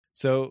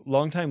So,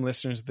 longtime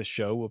listeners of the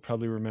show will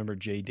probably remember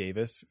Jay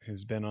Davis,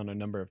 who's been on a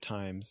number of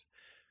times.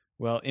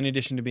 Well, in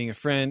addition to being a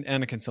friend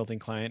and a consulting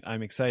client,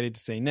 I'm excited to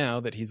say now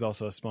that he's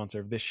also a sponsor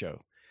of this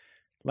show.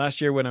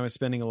 Last year, when I was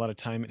spending a lot of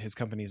time at his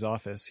company's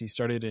office, he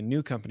started a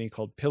new company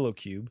called Pillow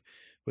Cube,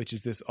 which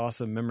is this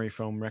awesome memory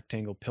foam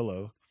rectangle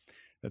pillow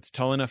that's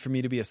tall enough for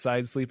me to be a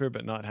side sleeper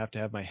but not have to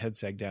have my head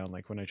sag down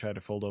like when I try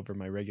to fold over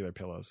my regular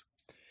pillows.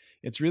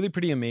 It's really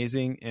pretty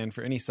amazing, and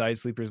for any side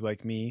sleepers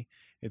like me,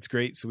 it's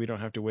great so we don't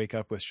have to wake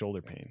up with shoulder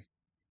pain.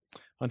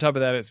 On top of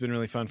that, it's been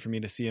really fun for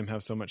me to see him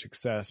have so much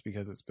success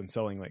because it's been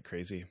selling like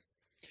crazy.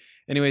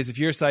 Anyways, if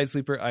you're a side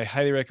sleeper, I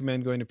highly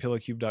recommend going to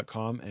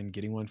pillowcube.com and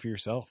getting one for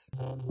yourself.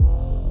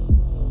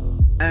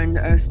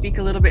 And speak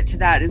a little bit to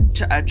that is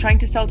trying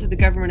to sell to the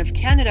government of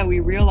Canada.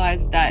 We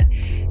realized that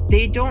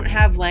they don't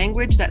have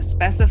language that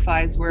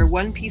specifies where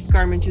one-piece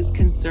garment is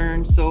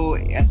concerned. So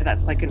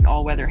that's like an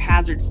all-weather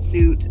hazard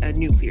suit, a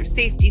nuclear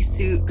safety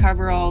suit,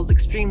 coveralls,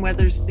 extreme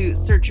weather suits,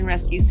 search and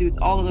rescue suits,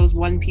 all of those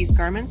one-piece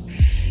garments.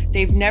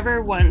 They've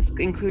never once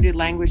included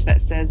language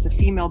that says the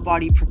female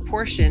body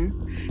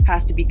proportion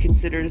has to be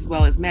considered as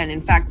well as men.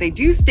 In fact, they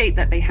do state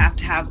that they have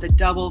to have the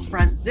double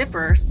front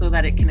zipper so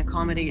that it can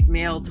accommodate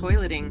male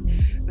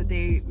toileting, but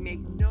they make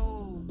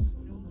no.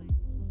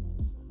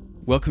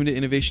 Welcome to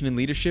Innovation and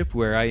Leadership,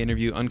 where I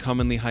interview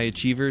uncommonly high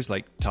achievers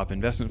like top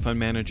investment fund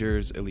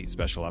managers, elite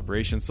special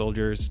operations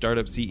soldiers,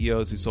 startup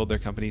CEOs who sold their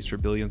companies for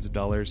billions of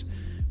dollars,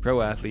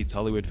 pro athletes,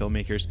 Hollywood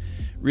filmmakers,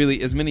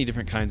 really as many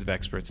different kinds of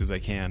experts as I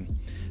can.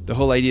 The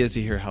whole idea is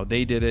to hear how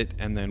they did it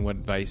and then what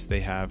advice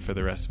they have for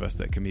the rest of us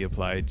that can be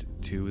applied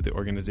to the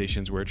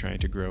organizations we're trying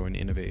to grow and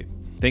innovate.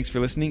 Thanks for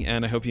listening,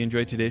 and I hope you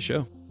enjoyed today's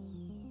show.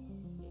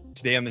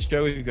 Today on the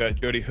show, we've got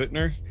Jody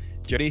Huttner.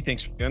 Jody,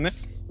 thanks for doing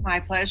this. My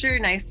pleasure.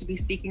 Nice to be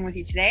speaking with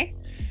you today.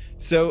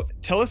 So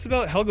tell us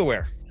about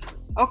HelgaWear.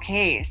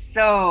 Okay,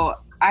 so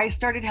I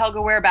started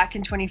HelgaWear back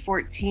in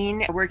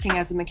 2014, working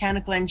as a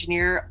mechanical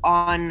engineer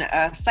on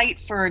a site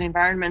for an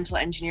environmental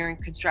engineering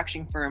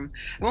construction firm.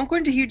 I won't go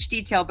into huge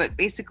detail, but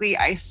basically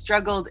I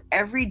struggled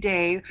every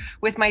day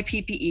with my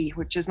PPE,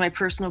 which is my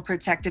personal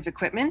protective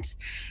equipment.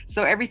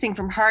 So everything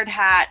from hard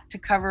hat to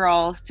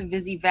coveralls to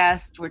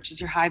VisiVest, which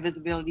is your high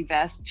visibility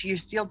vest, to your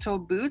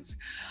steel-toed boots.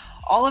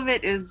 All of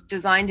it is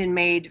designed and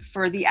made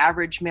for the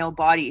average male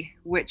body,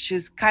 which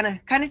is kind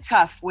of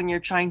tough when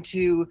you're trying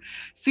to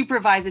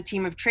supervise a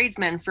team of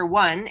tradesmen for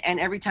one. And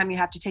every time you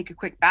have to take a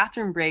quick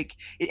bathroom break,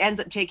 it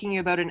ends up taking you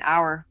about an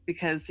hour,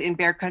 because in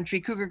bear country,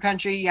 cougar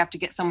country, you have to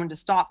get someone to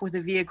stop with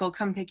a vehicle,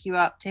 come pick you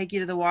up, take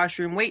you to the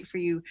washroom, wait for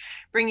you,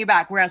 bring you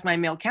back. Whereas my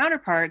male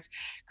counterparts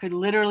could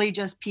literally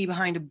just pee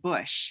behind a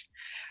bush.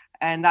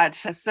 And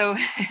that's so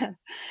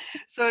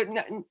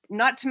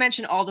not to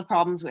mention all the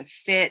problems with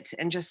fit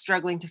and just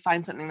struggling to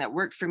find something that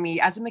worked for me.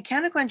 As a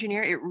mechanical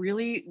engineer, it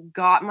really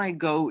got my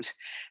goat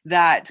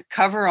that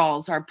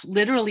coveralls are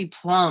literally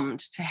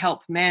plumbed to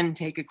help men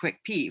take a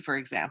quick pee, for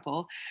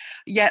example.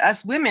 Yet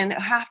us women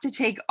have to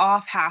take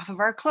off half of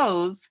our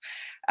clothes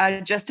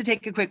just to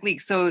take a quick leak.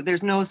 So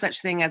there's no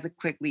such thing as a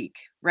quick leak,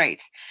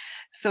 right?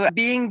 So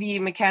being the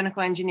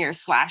mechanical engineer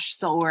 /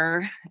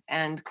 sewer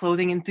and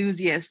clothing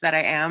enthusiast that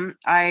I am,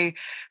 I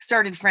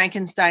started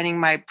Frankensteining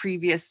my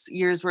previous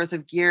year's worth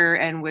of gear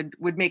and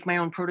would make my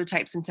own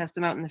prototypes and test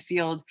them out in the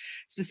field,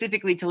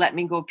 specifically to let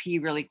me go pee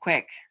really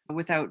quick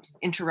without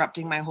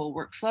interrupting my whole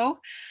workflow.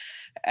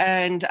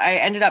 And I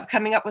ended up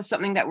coming up with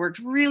something that worked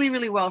really,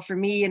 really well for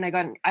me. And I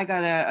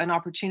got an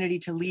opportunity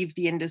to leave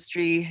the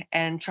industry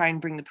and try and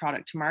bring the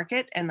product to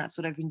market. And that's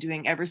what I've been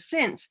doing ever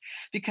since.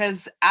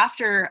 Because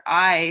after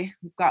I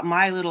got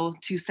my little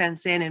 2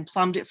 cents in and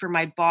plumbed it for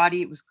my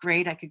body, it was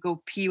great. I could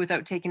go pee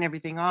without taking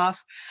everything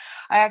off.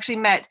 I actually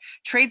met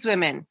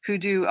tradeswomen who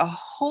do a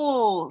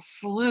whole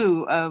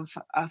slew of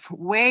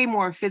way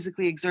more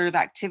physically exertive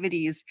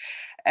activities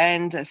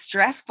and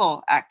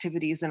stressful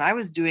activities than I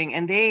was doing.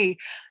 And they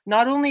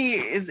not only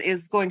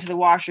is going to the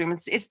washroom,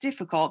 it's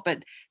difficult,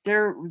 but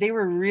they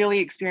were really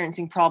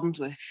experiencing problems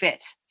with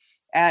fit.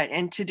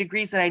 And to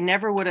degrees that I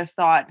never would have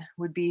thought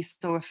would be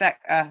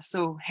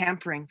so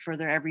hampering for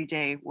their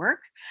everyday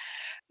work.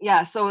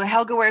 Yeah, so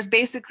HelgaWear is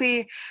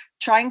basically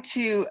trying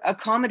to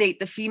accommodate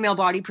the female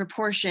body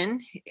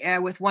proportion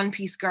with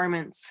one-piece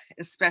garments,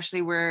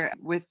 especially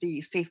with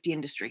the safety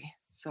industry,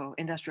 so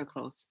industrial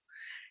clothes.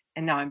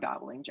 And now I'm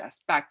babbling,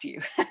 Jess. Back to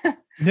you.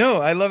 No,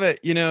 I love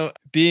it.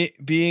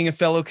 Being a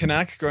fellow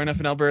Canuck growing up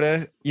in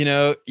Alberta,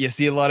 you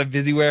see a lot of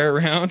VisiWear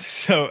around.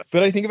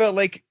 But I think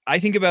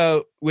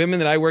about women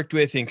that I worked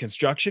with in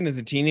construction as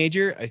a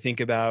teenager. I think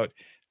about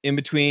in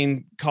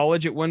between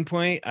college at one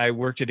point, I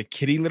worked at a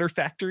kitty litter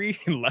factory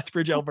in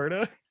Lethbridge,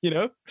 Alberta,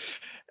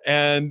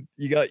 and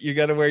you got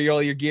to wear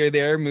all your gear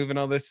there, moving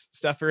all this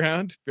stuff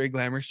around. Very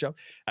glamorous job.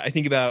 I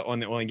think about on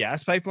the oil and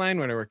gas pipeline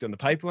when I worked on the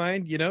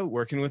pipeline,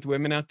 working with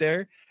women out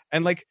there.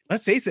 And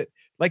let's face it,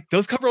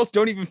 those coveralls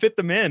don't even fit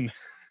the men.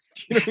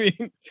 Do you know what I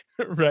mean?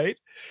 Right.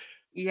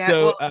 Yeah,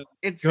 So well,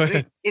 it's go it,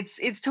 ahead.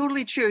 it's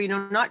totally true.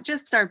 Not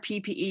just our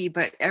PPE,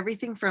 but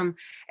everything from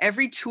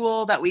every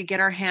tool that we get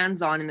our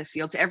hands on in the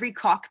field to every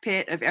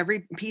cockpit of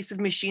every piece of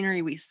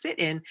machinery we sit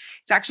in.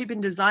 It's actually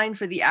been designed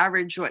for the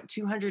average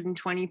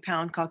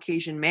 220-pound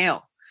Caucasian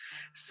male.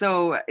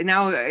 So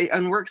now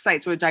on work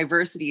sites where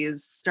diversity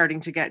is starting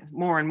to get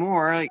more and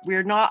more, like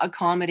we're not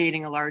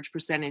accommodating a large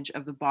percentage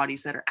of the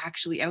bodies that are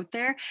actually out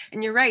there.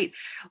 And you're right,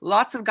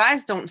 lots of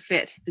guys don't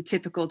fit the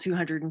typical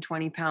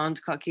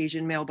 220-pound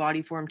Caucasian male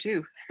body form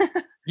too.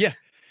 Yeah.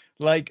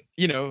 Like,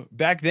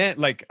 back then,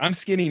 like I'm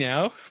skinny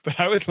now, but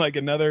I was like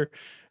another,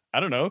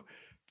 I don't know,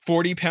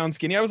 40 pounds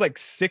skinny. I was like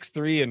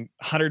 6'3" and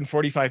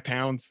 145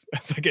 pounds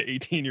as like an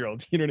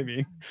 18-year-old. You know what I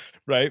mean?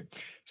 Right.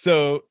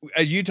 So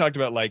as you talked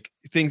about, like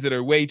things that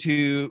are way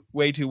too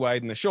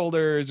wide in the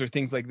shoulders or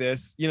things like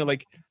this,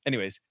 like,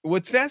 anyways,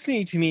 what's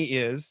fascinating to me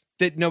is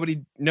that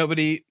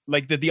nobody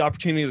like that the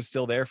opportunity was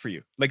still there for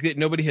you. Like that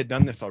nobody had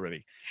done this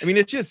already. I mean,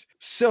 they're just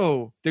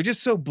so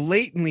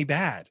blatantly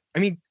bad. I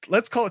mean,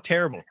 let's call it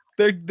terrible.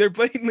 They're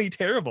blatantly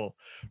terrible,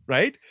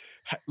 right?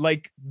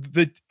 Like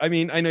I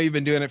mean, I know you've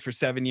been doing it for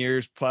 7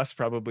 years plus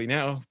probably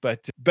now, but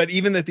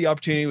even that the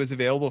opportunity was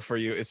available for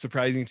you is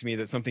surprising to me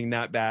that something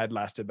that bad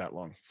lasted that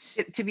long.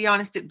 To be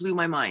honest, it blew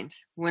my mind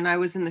when I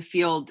was in the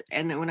field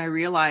and when I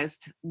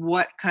realized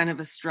what kind of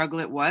a struggle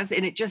it was.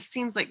 And it just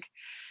seems like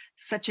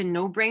such a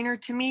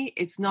no-brainer to me.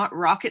 It's not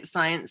rocket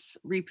science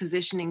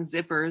repositioning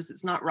zippers.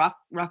 It's not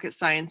rocket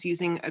science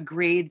using a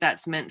grade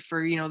that's meant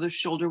for, the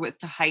shoulder width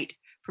to height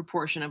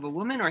proportion of a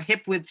woman or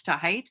hip width to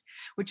height,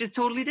 which is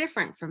totally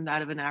different from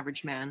that of an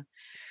average man.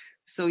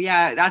 So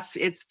yeah,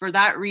 it's for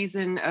that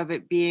reason of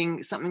it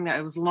being something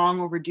that was long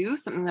overdue,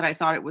 something that I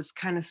thought it was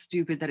kind of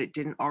stupid that it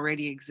didn't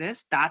already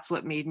exist. That's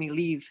what made me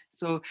leave.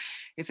 So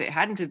if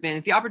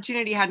the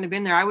opportunity hadn't have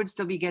been there, I would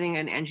still be getting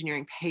an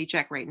engineering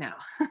paycheck right now.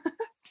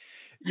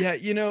 Yeah,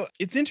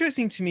 it's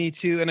interesting to me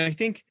too. And I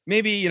think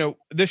maybe,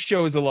 this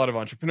shows a lot of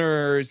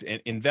entrepreneurs and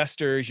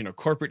investors,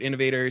 corporate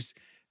innovators,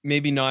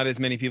 maybe not as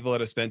many people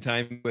that have spent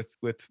time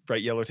with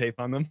bright yellow tape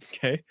on them.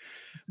 Okay.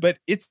 But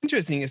it's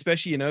interesting,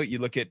 especially, you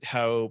look at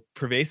how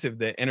pervasive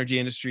the energy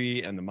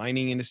industry and the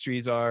mining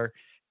industries are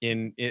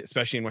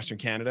especially in Western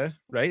Canada,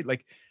 right?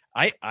 Like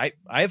I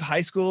have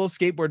high school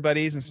skateboard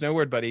buddies and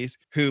snowboard buddies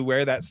who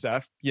wear that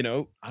stuff, I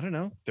don't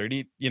know,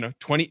 30,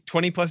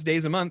 20 plus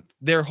days a month,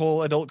 their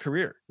whole adult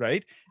career,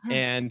 right?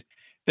 And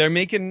they're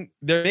making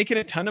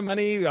a ton of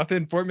money up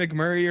in Fort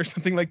McMurray or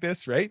something like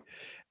this, right?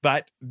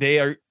 But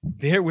they're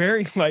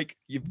wearing like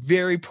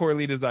very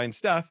poorly designed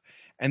stuff.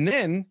 And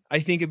then I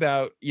think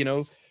about,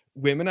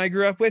 women I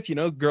grew up with,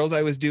 girls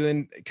I was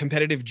doing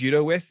competitive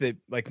judo with, that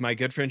like my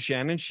good friend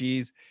Sharon,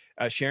 she's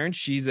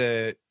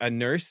a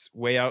nurse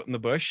way out in the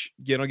bush,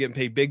 getting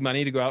paid big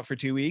money to go out for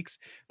 2 weeks,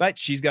 but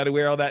she's got to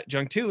wear all that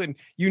junk too. And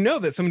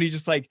that somebody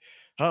just like,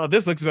 oh,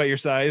 this looks about your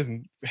size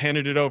and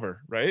handed it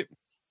over, right?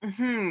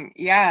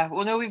 Yeah.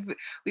 Well, no,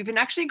 we've been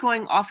actually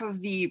going off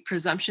of the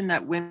presumption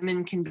that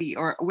women can be,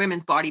 or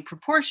women's body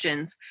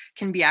proportions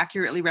can be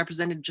accurately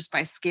represented just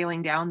by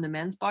scaling down the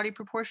men's body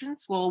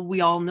proportions. Well,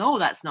 we all know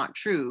that's not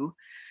true.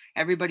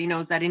 Everybody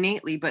knows that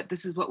innately, but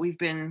this is what we've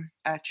been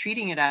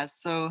treating it as.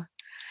 So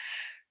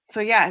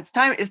yeah,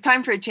 it's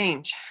time for a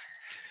change.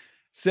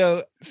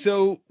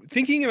 So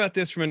thinking about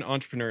this from an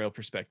entrepreneurial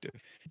perspective,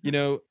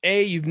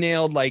 you've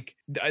nailed, like,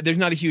 there's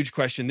not a huge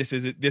question. This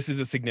is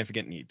a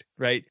significant need,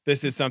 right?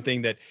 This is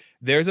something that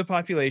there's a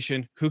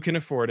population who can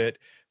afford it,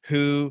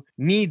 who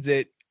needs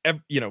it,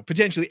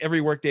 potentially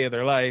every workday of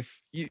their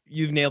life.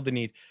 You've nailed the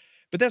need.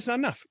 But that's not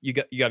enough. You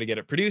got to get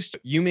it produced.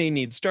 You may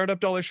need startup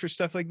dollars for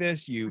stuff like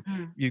this. You've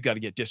got to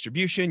get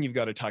distribution. You've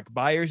got to talk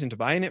buyers into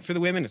buying it for the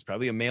women. It's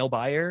probably a male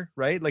buyer,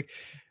 right? Like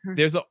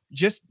there's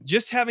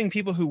just having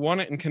people who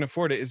want it and can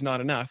afford it is not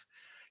enough.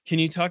 Can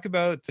you talk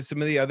about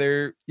some of the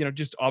other,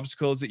 just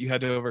obstacles that you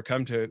had to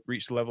overcome to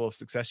reach the level of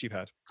success you've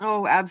had?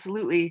 Oh,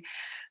 absolutely.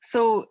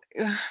 So,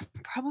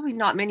 probably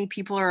not many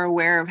people are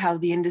aware of how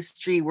the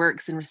industry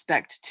works in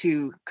respect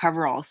to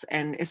coveralls,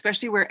 and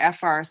especially where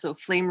FR, so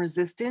flame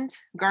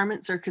resistant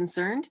garments, are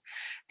concerned.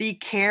 The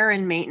care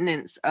and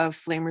maintenance of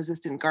flame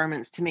resistant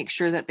garments to make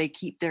sure that they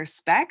keep their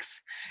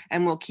specs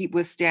and will keep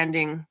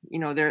withstanding,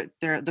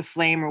 the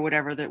flame or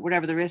whatever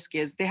the risk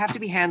is. They have to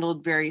be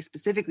handled very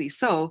specifically.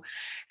 So,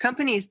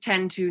 companies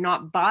tend to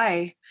not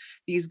buy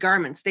these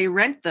garments. They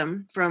rent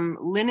them from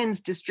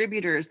linens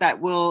distributors that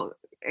will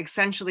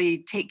essentially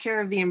take care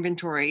of the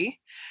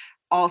inventory,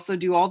 also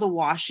do all the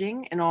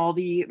washing and all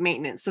the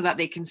maintenance so that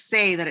they can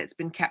say that it's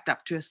been kept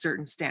up to a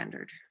certain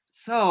standard.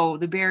 So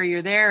the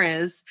barrier there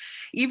is,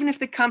 even if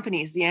the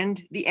companies, the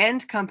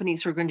end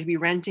companies who are going to be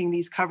renting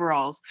these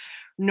coveralls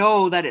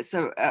know that it's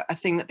a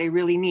thing that they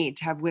really need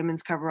to have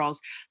women's coveralls,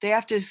 they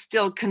have to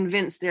still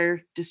convince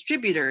their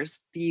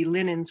distributors, the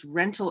linens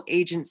rental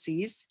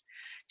agencies,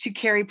 to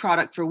carry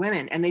product for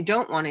women, and they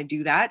don't want to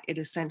do that. It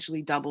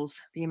essentially doubles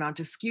the amount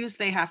of SKUs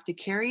they have to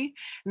carry,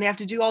 and they have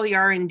to do all the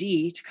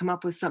R&D to come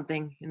up with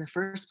something in the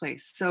first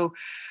place. So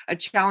a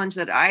challenge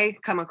that I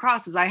come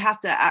across is I have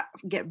to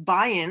get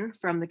buy-in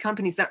from the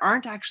companies that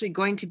aren't actually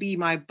going to be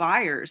my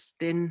buyers.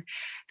 Then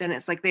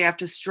it's like they have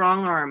to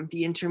strong arm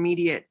the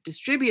intermediate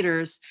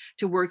distributors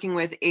to working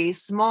with a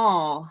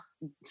small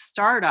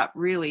startup,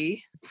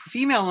 really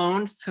female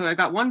owned. So I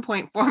got 1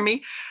 point for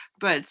me,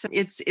 but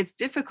it's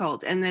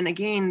difficult. And then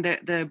again,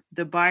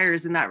 the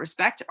buyers in that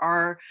respect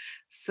are,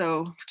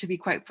 so to be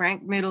quite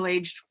frank,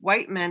 middle-aged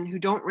white men who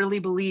don't really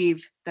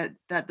believe that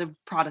the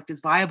product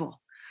is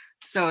viable.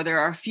 So there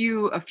are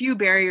a few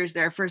barriers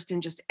there. First, in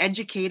just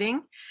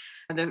educating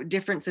the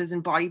differences in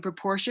body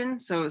proportion,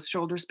 so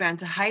shoulder span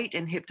to height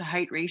and hip to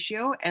height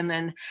ratio. And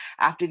then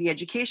after the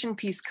education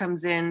piece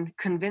comes in,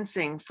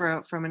 convincing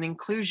from an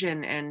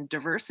inclusion and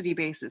diversity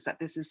basis that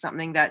this is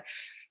something that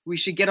we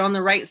should get on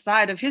the right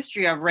side of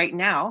history of right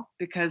now,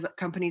 because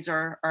companies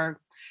are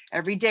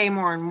every day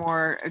more and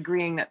more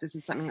agreeing that this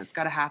is something that's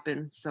got to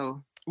happen.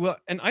 So well,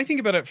 and I think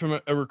about it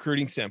from a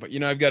recruiting standpoint. You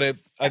know, I've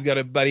got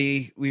a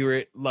buddy, we were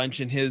at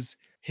lunch, and his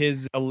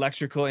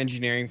electrical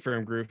engineering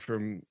firm grew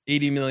from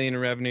 80 million in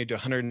revenue to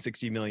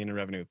 160 million in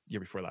revenue year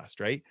before last,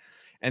 right?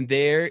 And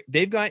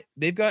they've got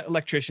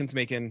electricians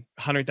making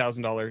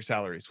 $100,000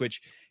 salaries,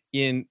 which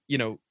in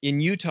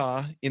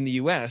Utah, in the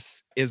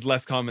US, is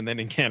less common than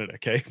in Canada,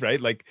 okay? Right?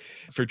 Like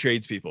for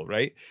tradespeople,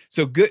 right?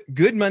 So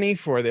good money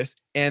for this,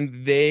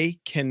 and they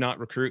cannot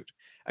recruit.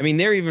 I mean,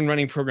 they're even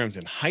running programs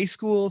in high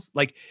schools.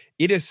 Like,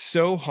 it is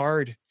so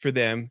hard for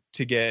them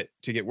to get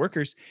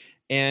workers.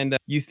 And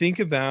you think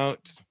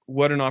about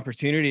what an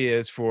opportunity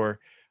is for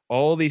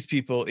all these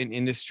people in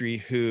industry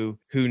who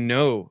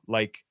know,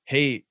 like,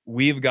 hey,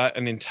 we've got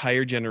an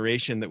entire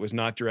generation that was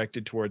not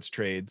directed towards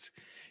trades.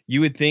 You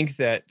would think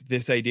that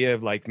this idea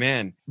of, like,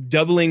 man,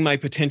 doubling my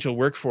potential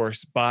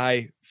workforce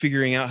by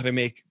figuring out how to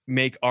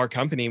make our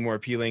company more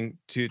appealing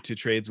to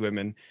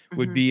tradeswomen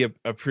would be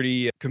a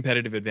pretty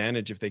competitive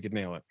advantage if they could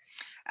nail it.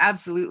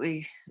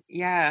 Absolutely.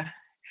 Yeah.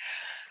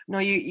 No,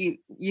 you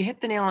hit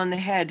the nail on the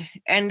head.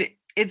 And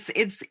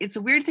it's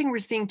a weird thing we're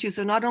seeing too.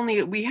 So not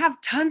only we have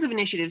tons of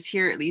initiatives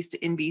here, at least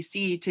in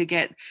BC, to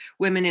get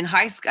women in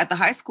at the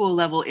high school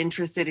level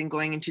interested in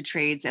going into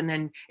trades, and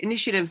then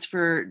initiatives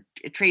for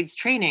trades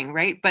training,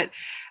 right? But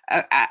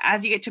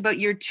as you get to about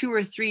year 2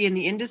 or 3 in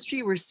the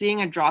industry, we're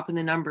seeing a drop in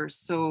the numbers.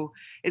 So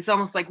it's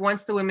almost like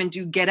once the women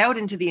do get out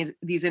into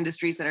these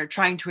industries that are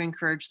trying to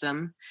encourage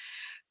them,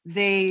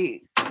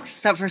 they,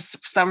 for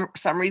some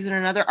reason or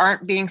another,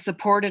 aren't being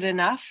supported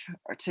enough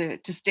or to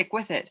stick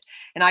with it.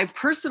 And I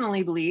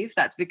personally believe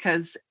that's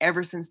because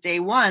ever since day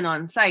one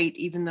on site,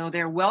 even though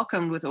they're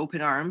welcomed with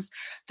open arms,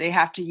 they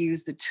have to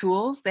use the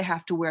tools, they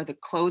have to wear the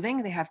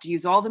clothing, they have to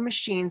use all the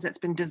machines that's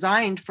been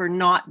designed for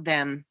not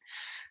them.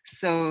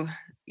 So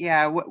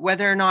yeah,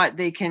 whether or not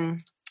they can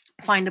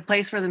find a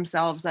place for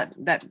themselves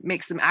that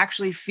makes them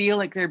actually feel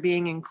like they're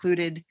being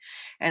included,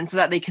 and so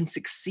that they can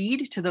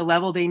succeed to the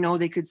level they know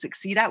they could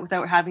succeed at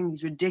without having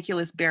these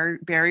ridiculous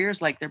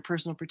barriers like their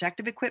personal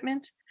protective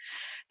equipment.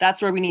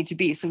 That's where we need to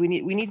be. So we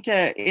need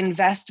to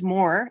invest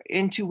more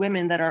into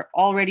women that are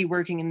already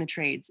working in the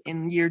trades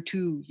in year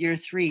 2, year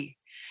 3.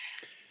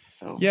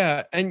 So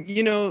yeah. And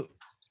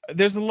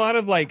there's a lot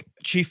of like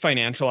chief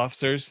financial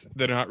officers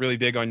that are not really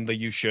big on the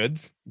you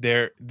shoulds.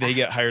 They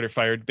get hired or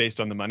fired based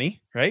on the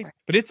money, right?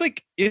 But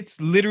it's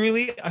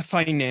literally a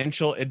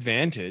financial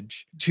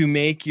advantage to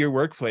make your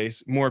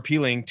workplace more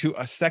appealing to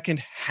a second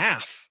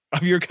half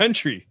of your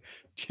country.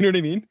 Do you know what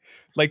I mean?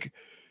 Like,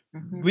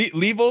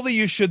 leave all the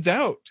you shoulds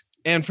out.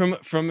 And from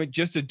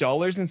just a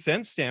dollars and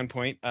cents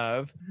standpoint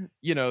of,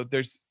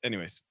 there's,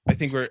 anyways, I'm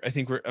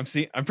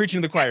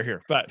preaching to the choir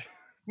here, but.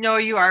 No,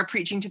 you are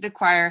preaching to the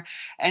choir,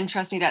 and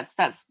trust me, that's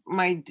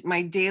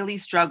my daily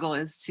struggle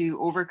is to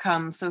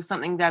overcome. So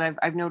something that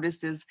I've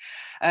noticed is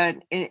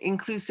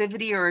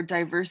inclusivity or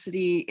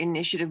diversity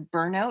initiative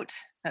burnout.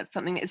 That's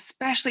something,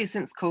 especially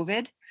since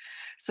COVID.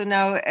 So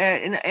now,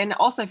 and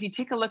also if you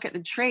take a look at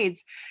the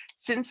trades,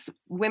 since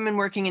women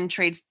working in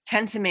trades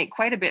tend to make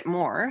quite a bit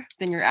more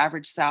than your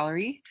average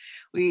salary,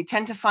 we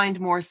tend to find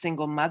more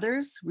single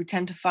mothers. We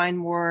tend to find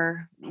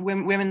more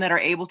women that are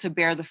able to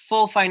bear the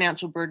full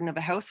financial burden of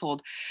a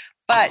household.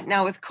 But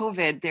now with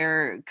COVID,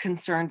 they're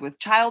concerned with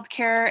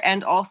childcare,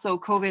 and also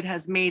COVID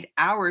has made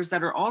hours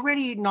that are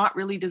already not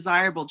really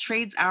desirable.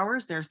 Trades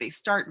hours, they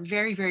start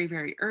very, very,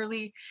 very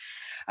early.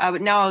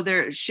 But now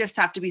their shifts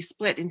have to be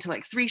split into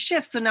like 3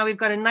 shifts. So now we've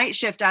got a night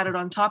shift added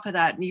on top of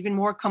that, and even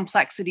more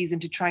complexities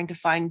into trying to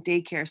find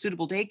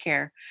suitable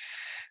daycare.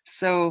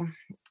 So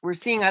we're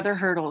seeing other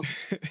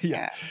hurdles.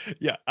 Yeah.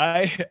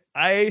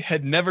 I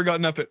had never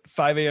gotten up at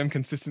 5 a.m.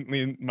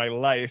 consistently in my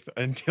life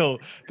until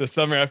the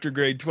summer after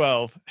grade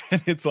 12.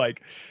 And it's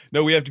like,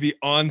 no, we have to be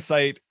on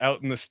site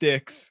out in the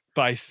sticks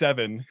by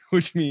 7,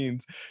 which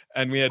means,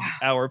 and we had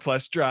hour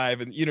plus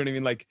drive, and you know what I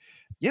mean? Like,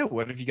 yeah,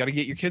 what if you got to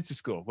get your kids to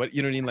school? What,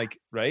 you know what I mean? Like,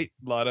 right?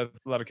 A lot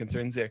of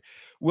concerns there.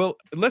 Well,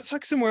 let's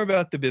talk some more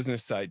about the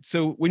business side.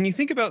 So when you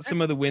think about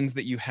some of the wins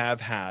that you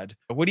have had,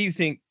 what do you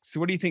think? So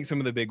what do you think some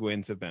of the big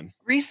wins have been?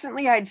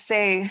 Recently, I'd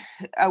say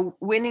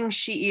winning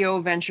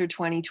SheEO Venture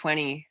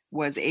 2020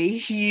 was a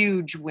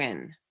huge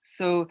win.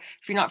 So,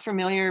 if you're not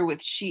familiar with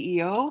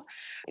SheEO,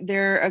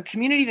 they're a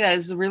community that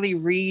has really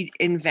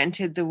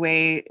reinvented the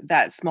way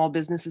that small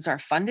businesses are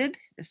funded,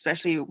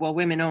 especially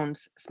women-owned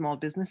small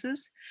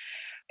businesses.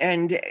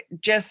 And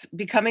just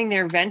becoming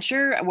their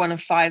venture, one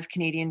of 5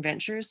 Canadian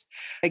ventures,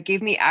 it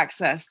gave me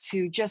access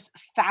to just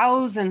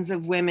thousands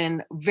of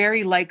women,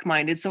 very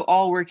like-minded, so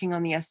all working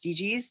on the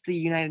SDGs, the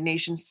United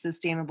Nations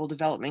Sustainable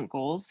Development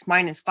Goals.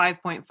 Mine is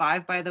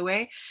 5.5, by the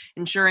way,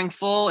 ensuring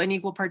full and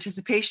equal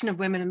participation of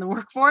women in the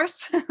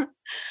workforce.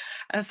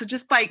 So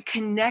just by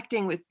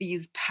connecting with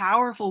these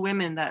powerful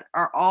women that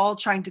are all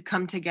trying to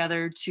come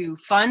together to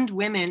fund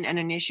women and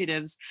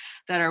initiatives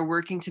that are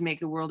working to make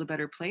the world a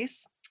better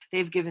place.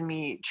 They've given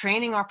me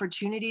training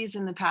opportunities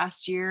in the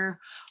past year,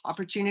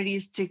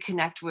 opportunities to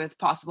connect with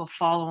possible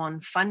follow-on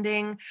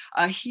funding,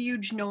 a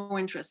huge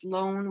no-interest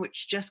loan,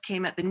 which just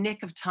came at the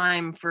nick of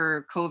time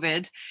for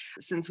COVID,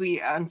 since we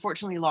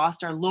unfortunately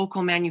lost our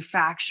local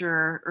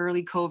manufacturer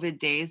early COVID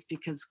days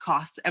because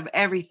costs of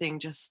everything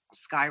just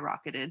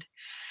skyrocketed.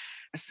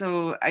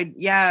 So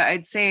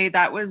I'd say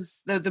that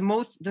was the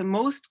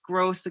most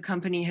growth the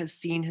company has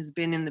seen has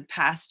been in the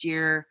past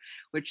year,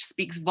 which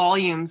speaks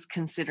volumes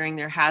considering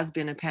there has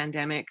been a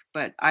pandemic,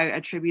 but I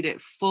attribute it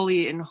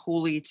fully and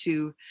wholly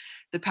to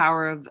the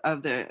power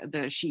of the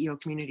SheEO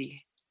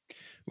community.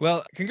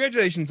 Well,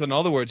 congratulations on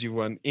all the awards you've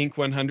won. Inc.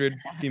 100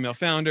 female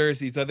founders,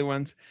 these other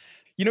ones.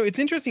 You know, it's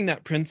interesting,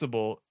 that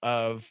principle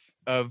of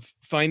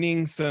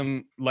finding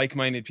some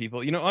like-minded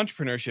people. You know,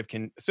 entrepreneurship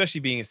can,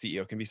 especially being a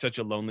CEO, can be such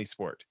a lonely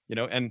sport, you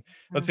know, and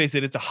let's face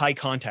it, it's a high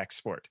contact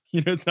sport.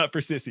 You know, it's not for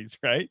sissies,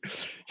 right?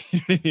 You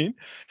know what I mean?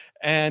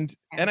 And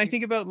I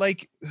think about,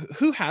 like,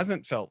 who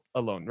hasn't felt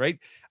alone, right?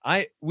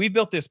 We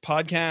built this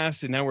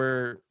podcast and now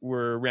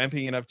we're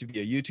ramping it up to be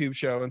a YouTube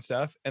show and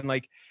stuff. And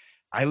like,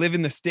 I live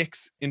in the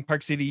sticks in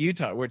Park City,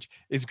 Utah, which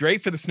is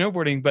great for the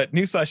snowboarding, but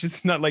newsflash,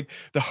 it's not like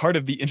the heart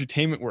of the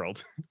entertainment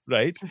world,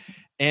 right?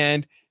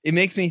 And it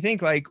makes me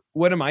think, like,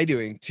 what am I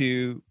doing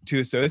to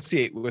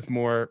associate with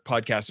more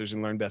podcasters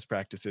and learn best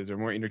practices, or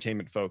more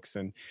entertainment folks?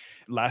 And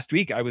last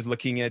week I was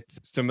looking at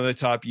some of the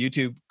top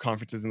YouTube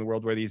conferences in the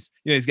world where these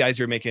guys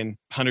who are making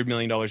 $100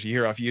 million a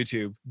year off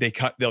YouTube,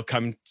 they'll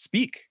come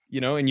speak, you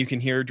know, and you can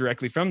hear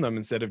directly from them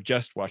instead of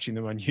just watching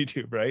them on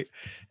YouTube, right?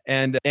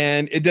 And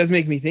it does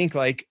make me think,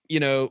 like, you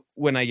know,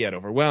 when I get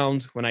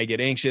overwhelmed, when I get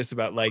anxious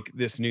about like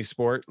this new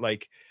sport,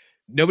 like,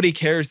 nobody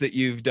cares that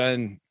you've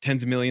done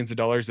tens of millions of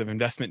dollars of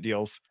investment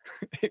deals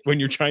when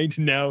you're trying to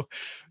now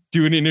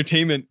do an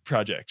entertainment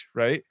project,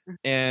 right?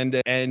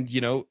 And you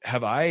know,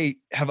 have I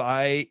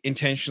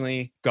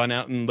intentionally gone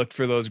out and looked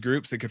for those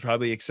groups that could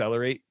probably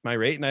accelerate my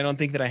rate? And I don't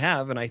think that I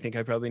have, and I think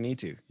I probably need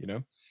to, you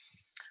know.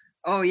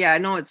 Oh yeah,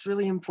 no, it's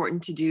really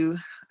important to do.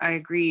 I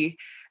agree.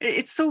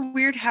 It's so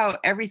weird how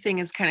everything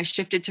is kind of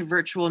shifted to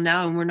virtual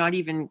now, and we're not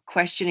even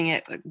questioning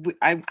it. Like,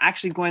 I'm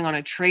actually going on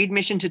a trade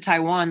mission to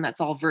Taiwan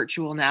that's all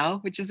virtual now,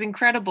 which is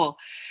incredible.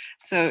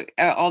 So,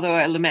 although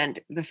I lament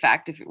the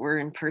fact if it were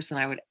in person,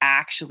 I would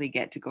actually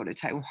get to go to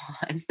Taiwan.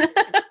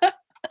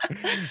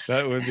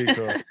 That would be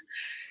cool.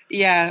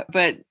 Yeah,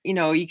 but you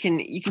know, you can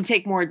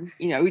take more,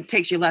 you know, it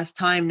takes you less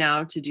time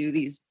now to do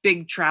these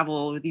big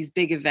travel, these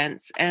big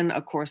events, and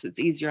of course it's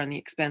easier on the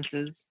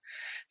expenses.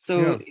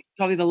 So Yeah.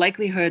 probably the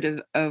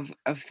likelihood of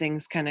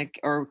things kind of,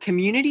 or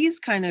communities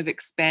kind of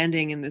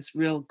expanding in this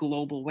real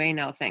global way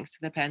now thanks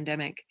to the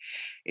pandemic,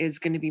 is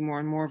going to be more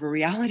and more of a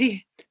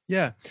reality.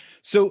 Yeah.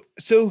 So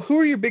who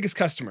are your biggest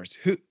customers?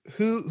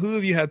 Who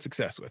have you had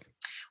success with?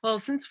 Well,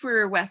 since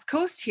we're West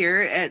Coast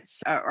here,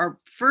 it's our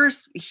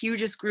first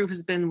hugest group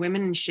has been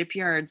women in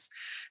shipyards.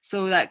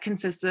 So that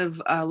consists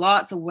of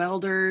lots of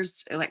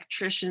welders,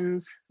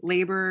 electricians,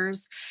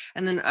 laborers,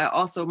 and then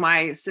also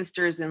my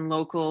sisters in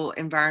local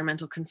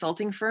environmental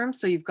consulting firms.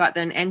 So you've got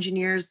then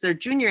engineers, they're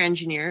junior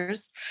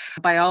engineers,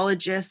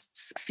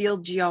 biologists,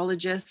 field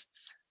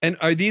geologists. And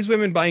are these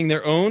women buying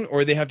their own,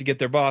 or they have to get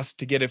their boss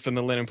to get it from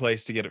the linen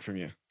place to get it from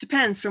you?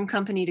 Depends from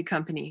company to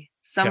company.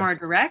 Some Okay. are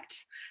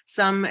direct,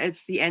 some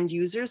it's the end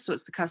user, so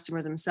it's the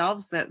customer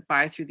themselves that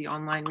buy through the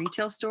online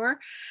retail store,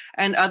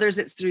 and others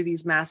it's through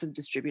these massive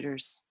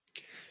distributors.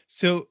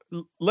 So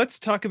let's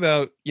talk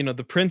about, you know,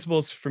 the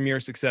principles from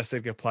your success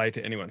that apply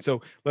to anyone.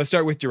 So let's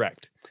start with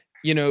direct.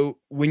 You know,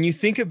 when you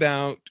think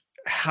about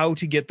how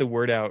to get the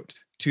word out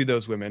to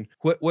those women,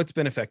 what's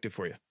been effective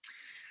for you?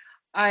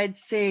 I'd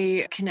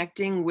say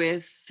connecting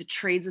with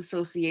trades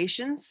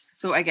associations.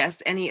 So I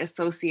guess any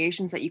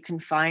associations that you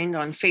can find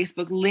on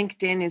Facebook.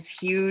 LinkedIn is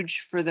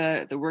huge for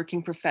the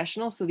working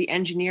professional. So the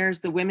engineers,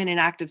 the women in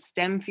active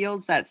STEM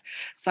fields, that's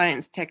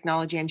science,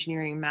 technology,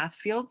 engineering, math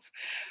fields,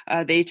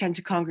 they tend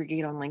to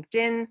congregate on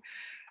LinkedIn.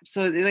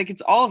 So like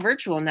it's all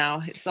virtual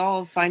now. It's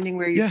all finding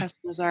where your Yeah.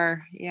 customers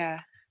are. Yeah.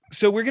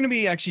 So we're going to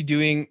be actually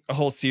doing a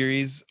whole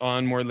series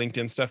on more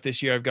LinkedIn stuff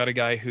this year. I've got a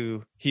guy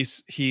who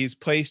he's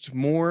placed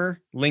more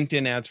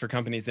LinkedIn ads for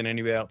companies than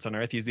anybody else on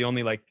earth. He's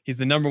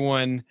the number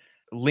one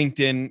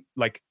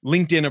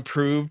LinkedIn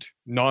approved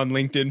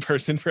non-LinkedIn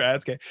person for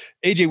ads. Okay.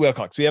 AJ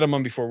Wilcox, we had him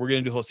on before. We're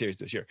going to do a whole series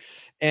this year.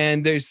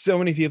 And there's so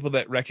many people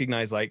that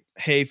recognize like,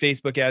 hey,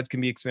 Facebook ads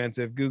can be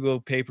expensive. Google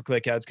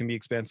pay-per-click ads can be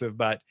expensive,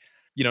 but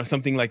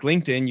something like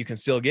LinkedIn, you can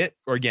still get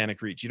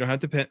organic reach. You don't have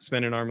to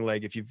spend an arm and a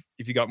leg if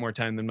you got more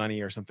time than money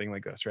or something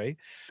like this, right?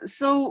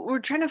 So we're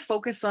trying to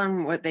focus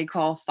on what they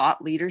call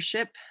thought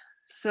leadership.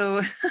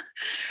 So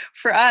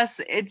for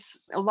us,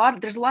 there's a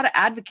lot of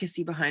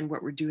advocacy behind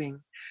what we're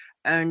doing.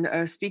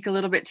 And speak a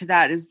little bit to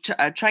that is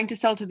trying to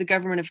sell to the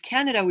government of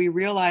Canada. We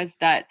realized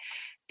that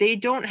they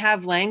don't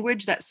have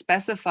language that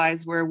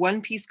specifies where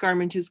one-piece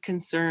garment is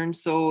concerned.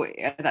 So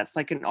that's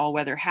like an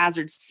all-weather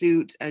hazard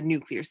suit, a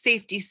nuclear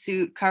safety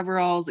suit,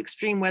 coveralls,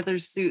 extreme weather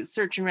suits,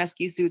 search and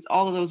rescue suits,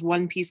 all of those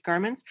one-piece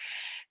garments.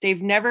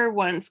 They've never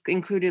once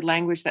included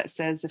language that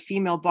says the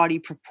female body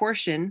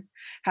proportion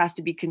has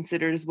to be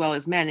considered as well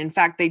as men. In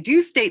fact, they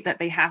do state that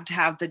they have to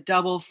have the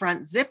double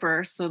front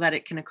zipper so that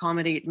it can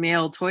accommodate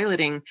male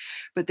toileting,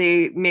 but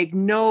they make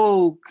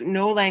no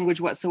language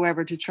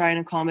whatsoever to try and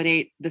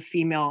accommodate the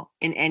female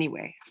in any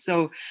way.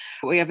 So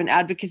we have an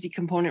advocacy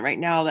component right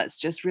now that's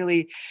just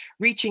really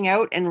reaching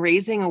out and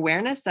raising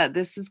awareness that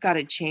this has got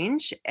to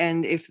change.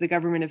 And if the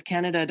government of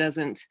Canada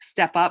doesn't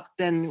step up,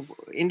 then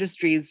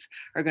industries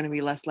are going to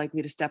be less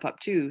likely to step up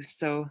too.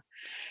 So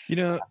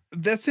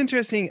that's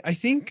interesting. I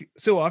think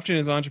so often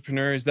as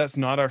entrepreneurs, that's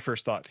not our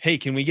first thought. Hey,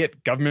 can we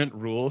get government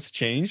rules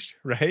changed?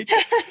 Right.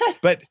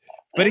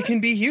 But it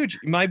can be huge.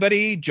 My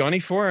buddy Johnny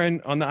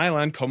Foran on the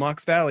island,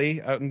 Comox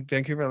Valley, out in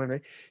Vancouver Island,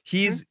 right?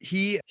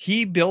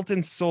 He built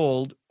and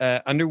sold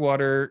an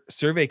underwater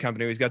survey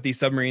company. He's got these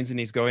submarines and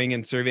he's going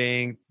and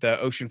surveying the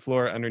ocean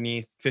floor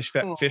underneath fish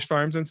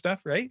farms and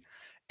stuff, right?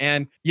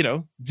 And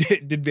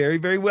did very,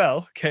 very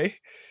well. Okay.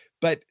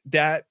 But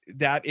that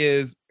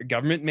is a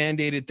government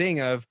mandated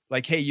thing of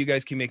like, hey, you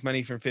guys can make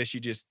money from fish. You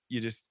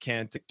just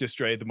can't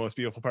destroy the most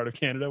beautiful part of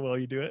Canada while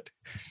you do it,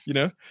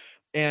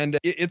 And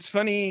it's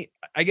funny,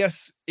 I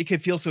guess it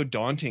could feel so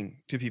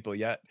daunting to people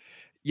yet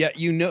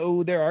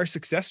there are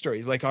success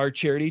stories like our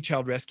charity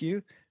Child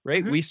Rescue,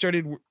 right?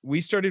 Mm-hmm.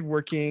 We started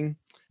working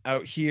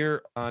out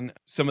here on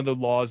some of the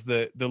laws,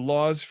 the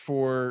laws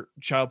for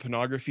child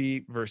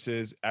pornography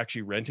versus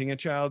actually renting a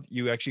child.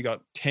 You actually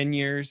got 10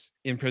 years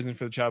in prison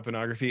for the child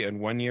pornography and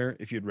 1 year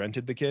if you'd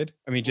rented the kid.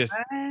 I mean, just,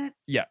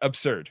 yeah,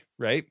 absurd,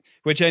 right?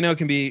 Which I know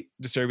can be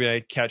disturbing. I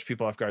catch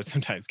people off guard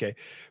sometimes, okay?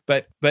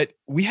 But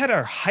we had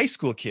our high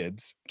school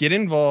kids get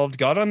involved,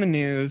 got on the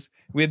news.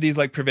 We had these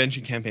like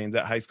prevention campaigns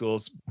at high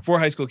schools for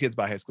high school kids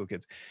by high school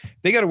kids.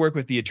 They got to work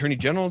with the Attorney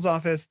General's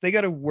office. They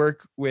got to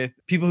work with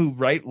people who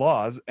write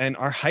laws. And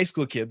our high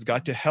school kids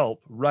got to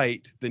help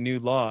write the new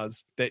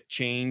laws that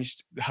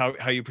changed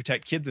how you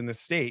protect kids in the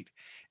state.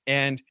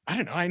 And I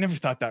don't know, I never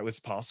thought that was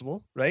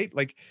possible, right?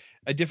 Like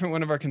a different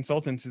one of our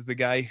consultants is the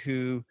guy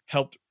who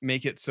helped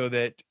make it so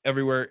that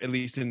everywhere, at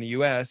least in the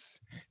US,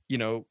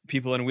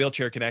 people in a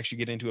wheelchair can actually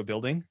get into a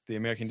building, the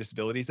American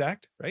Disabilities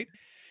Act, right?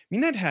 I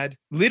mean, that had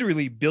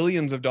literally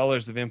billions of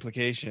dollars of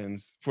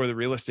implications for the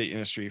real estate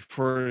industry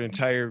for an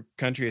entire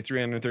country of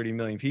 330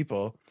 million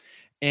people.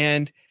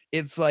 And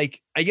it's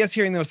like, I guess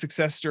hearing those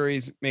success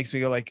stories makes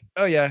me go like,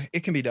 oh yeah,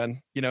 it can be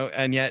done,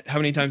 and yet how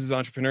many times as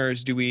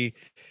entrepreneurs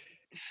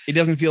it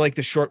doesn't feel like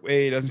the short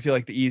way. It doesn't feel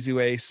like the easy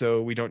way.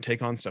 So we don't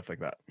take on stuff like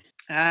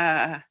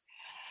that.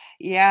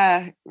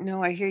 Yeah,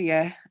 no, I hear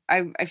you.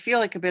 I feel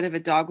like a bit of a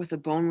dog with a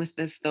bone with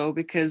this though,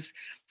 because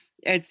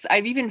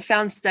I've even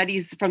found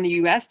studies from the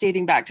US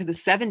dating back to the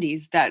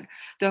 70s that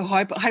the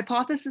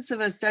hypothesis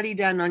of a study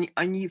done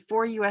on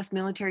 4 US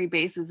military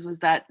bases was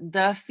that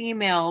the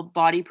female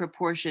body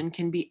proportion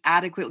can be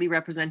adequately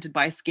represented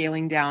by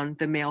scaling down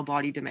the male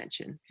body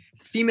dimension.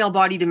 Female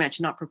body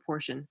dimension, not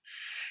proportion.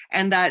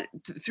 And that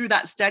through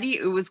that study,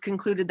 it was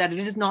concluded that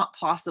it is not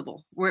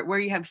possible where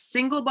you have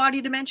single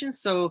body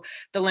dimensions. So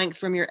the length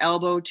from your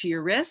elbow to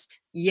your wrist,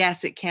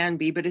 yes, it can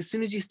be. But as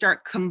soon as you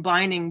start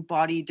combining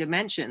body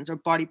dimensions or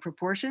body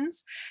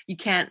proportions, you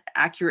can't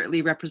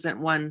accurately represent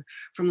one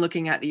from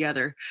looking at the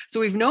other.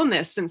 So we've known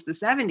this since the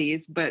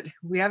 70s, but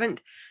we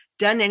haven't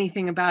done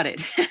anything about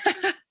it.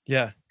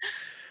 Yeah.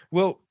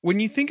 Well, when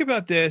you think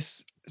about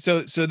this,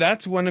 so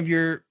that's one of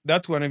your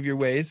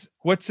ways.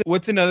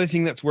 What's another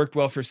thing that's worked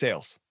well for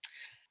sales?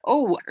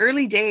 Oh,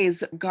 early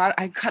days, God,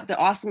 I got the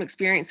awesome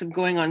experience of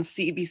going on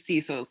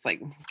CBC. So it's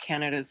like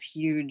Canada's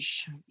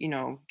huge,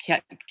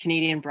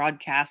 Canadian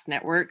broadcast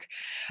network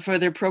for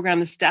their program,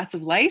 The Stats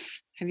of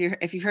Life.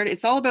 If you've heard it,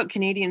 it's all about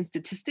Canadian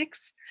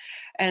statistics.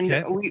 And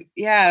Okay.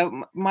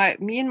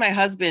 me and my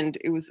husband,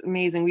 it was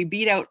amazing. We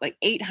beat out like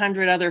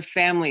 800 other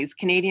families,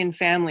 Canadian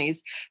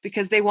families,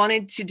 because they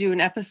wanted to do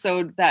an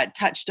episode that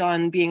touched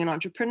on being an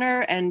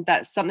entrepreneur, and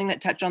that's something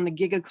that touched on the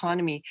gig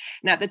economy.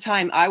 And at the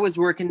time, I was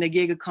working the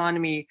gig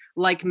economy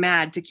like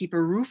mad to keep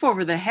a roof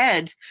over the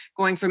head,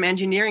 going from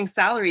engineering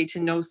salary to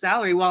no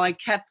salary, while I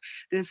kept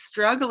this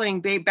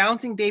struggling,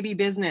 bouncing baby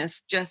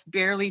business just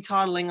barely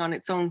toddling on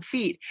its own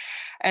feet.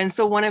 And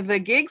so one of the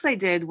gigs I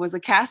did was a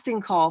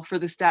casting call for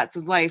the Stats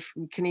of Life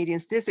Canadian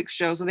Statistics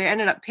show. So they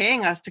ended up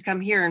paying us to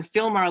come here and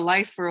film our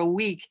life for a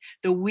week,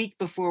 the week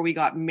before we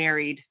got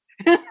married.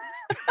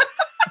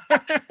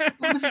 It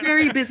was a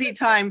very busy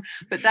time,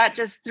 but that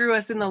just threw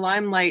us in the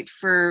limelight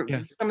for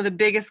some of the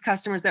biggest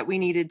customers that we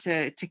needed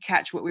to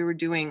catch what we were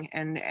doing,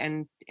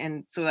 and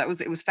so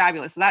it was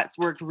fabulous. So that's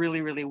worked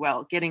really, really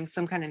well, getting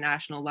some kind of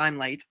national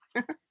limelight.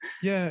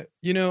 Yeah,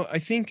 I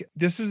think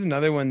this is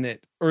another one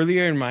that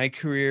earlier in my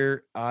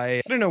career,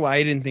 I don't know why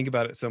I didn't think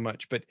about it so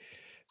much, but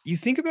you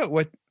think about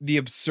what the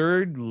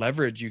absurd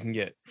leverage you can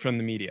get from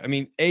the media. I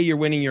mean, you're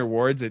winning your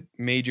awards at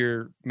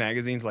major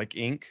magazines like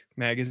Inc.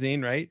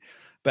 magazine, right?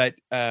 But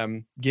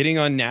getting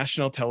on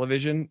national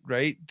television,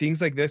 right? Things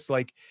like this,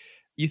 like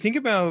you think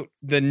about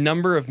the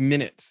number of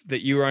minutes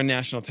that you were on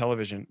national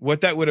television,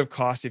 what that would have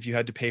cost if you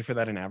had to pay for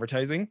that in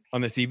advertising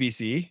on the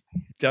CBC.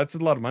 That's a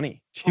lot of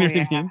money. Do you know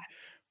what I mean?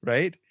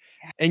 Right.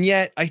 And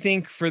yet I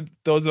think for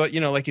those of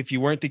like if you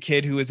weren't the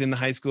kid who was in the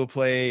high school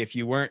play, if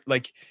you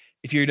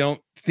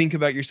don't think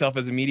about yourself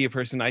as a media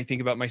person, I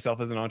think about myself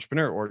as an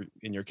entrepreneur, or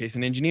in your case,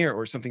 an engineer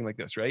or something like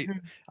this, right?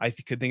 Mhm. I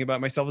could think about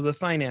myself as a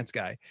finance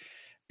guy.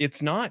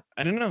 It's not,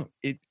 I don't know.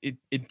 It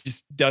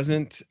just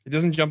doesn't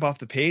jump off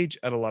the page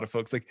at a lot of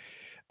folks. Like,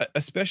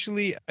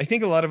 especially, I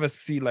think a lot of us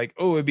see like,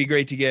 oh, it'd be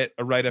great to get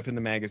a write-up in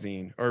the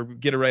magazine or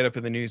get a write-up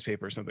in the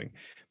newspaper or something.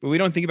 But we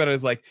don't think about it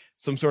as like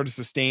some sort of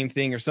sustained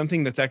thing or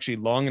something that's actually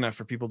long enough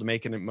for people to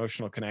make an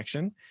emotional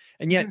connection.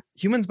 And yet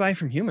humans buy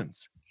from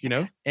humans,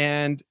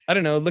 and I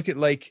don't know, look at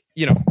like,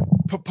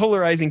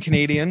 polarizing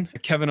Canadian,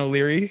 Kevin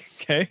O'Leary.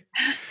 Okay.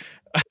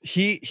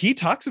 He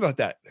talks about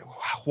that,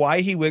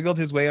 why he wiggled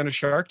his way onto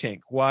Shark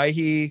Tank, why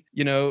he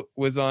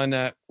was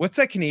on what's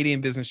that Canadian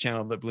business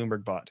channel that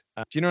Bloomberg bought?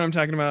 Do you know what I'm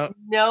talking about?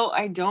 No,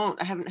 I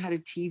don't. I haven't had a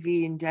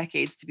TV in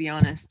decades, to be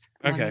honest.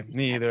 Okay,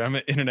 me either. I'm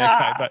an internet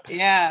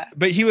guy,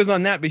 but he was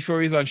on that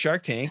before he was on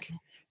Shark Tank.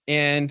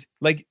 And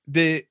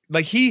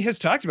he has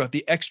talked about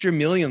the extra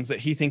millions that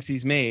he thinks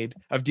he's made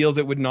of deals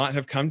that would not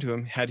have come to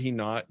him had he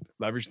not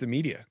leveraged the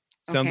media.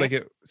 Sounds like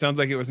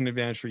it was an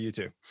advantage for you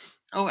too.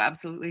 Oh,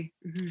 absolutely.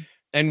 Mm-hmm.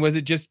 And was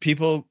it just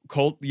people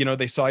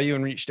they saw you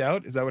and reached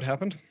out? Is that what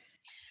happened?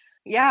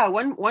 Yeah,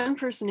 one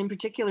person in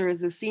particular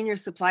is a senior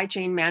supply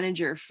chain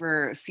manager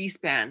for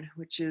Seaspan,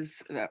 which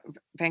is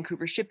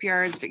Vancouver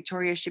Shipyards,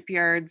 Victoria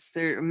Shipyards.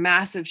 They're a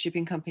massive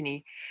shipping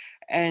company.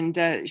 And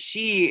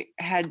she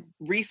had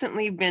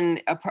recently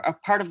been a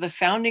part of the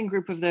founding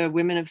group of the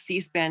Women of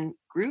Seaspan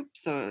group.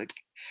 So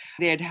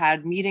they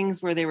had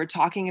meetings where they were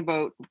talking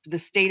about the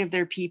state of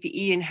their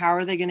PPE and how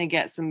are they going to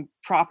get some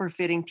proper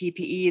fitting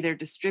PPE. Their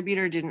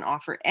distributor didn't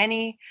offer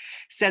any,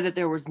 said that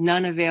there was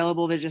none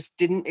available. There just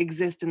didn't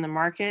exist in the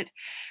market.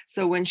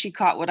 So when she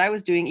caught what I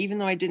was doing, even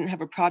though I didn't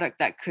have a product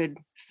that could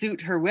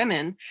suit her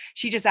women,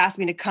 she just asked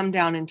me to come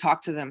down and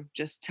talk to them,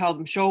 just tell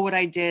them, show what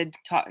I did,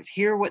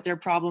 hear what their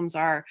problems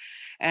are.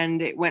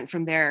 And it went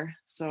from there.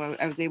 So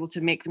I was able to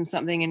make them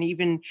something and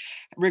even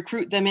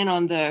recruit them in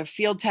on the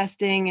field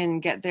testing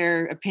and get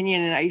their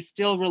opinion. And I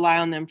still rely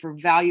on them for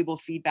valuable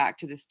feedback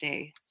to this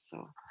day.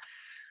 So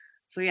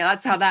yeah,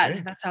 that's how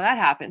that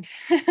happened.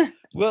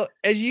 Well,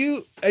 as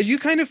you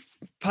kind of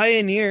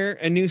pioneer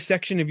a new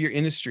section of your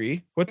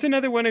industry, what's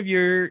another one of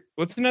your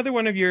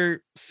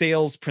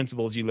sales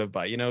principles you live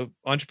by?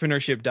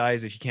 Entrepreneurship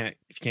dies if you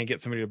can't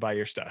get somebody to buy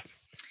your stuff.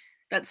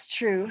 That's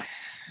true.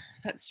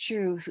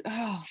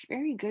 Oh,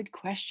 very good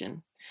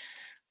question.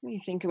 Let me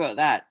think about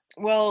that.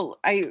 Well,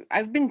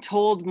 I've been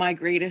told my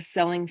greatest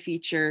selling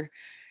feature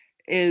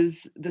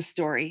is the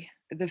story,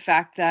 the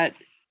fact that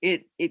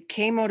it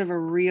came out of a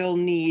real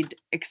need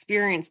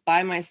experienced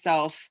by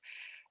myself,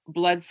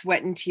 blood,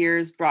 sweat, and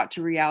tears brought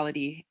to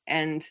reality.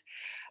 And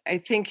I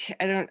think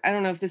I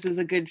don't know if this is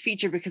a good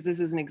feature because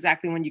this isn't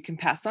exactly one you can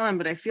pass on,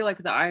 but I feel like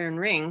the iron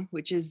ring,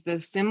 which is the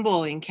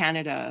symbol in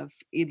Canada of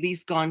at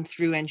least gone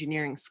through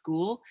engineering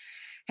school,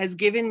 has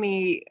given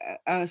me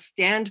a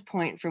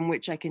standpoint from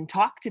which I can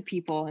talk to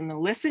people and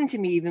they'll listen to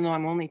me, even though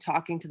I'm only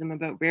talking to them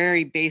about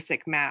very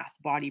basic math,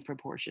 body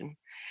proportion.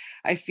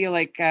 I feel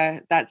like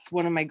that's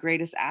one of my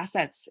greatest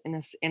assets in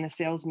a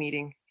sales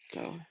meeting.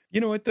 So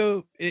you know what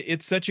though,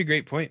 it's such a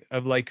great point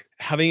of like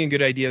having a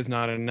good idea is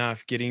not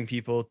enough. Getting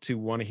people to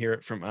want to hear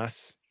it from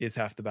us is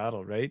half the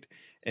battle, right?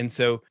 And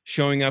so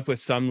showing up with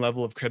some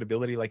level of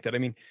credibility like that. I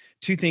mean,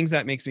 two things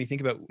that makes me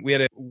think about. We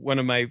had one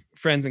of my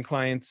friends and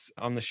clients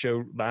on the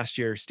show last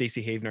year,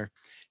 Stacey Havener.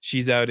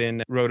 She's out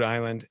in Rhode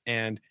Island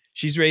and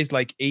she's raised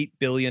like $8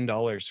 billion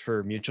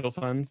for mutual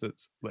funds.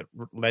 That's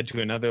led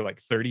to another like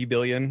 30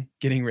 billion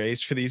getting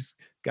raised for these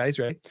guys,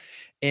 right?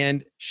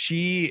 And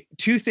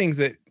two things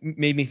that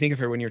made me think of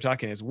her when you're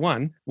talking is,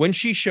 one, when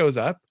she shows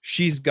up,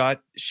 she's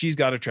got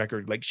a track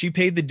record. Like, she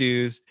paid the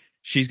dues,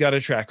 she's got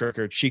a track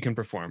record, she can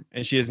perform,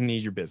 and she doesn't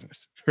need your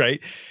business,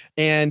 right?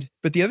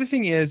 But the other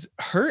thing is,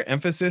 her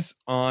emphasis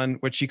on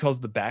what she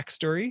calls the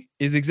backstory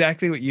is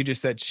exactly what you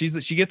just said.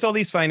 She gets all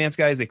these finance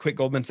guys, they quit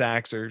Goldman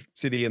Sachs or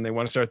Citi and they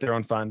want to start their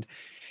own fund.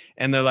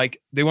 And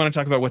they want to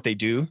talk about what they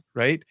do,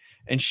 right?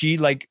 And she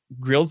like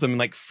grills them and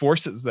like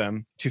forces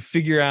them to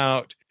figure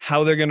out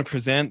how they're going to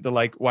present the,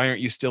 like, why aren't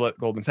you still at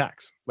Goldman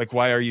Sachs? Like,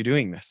 why are you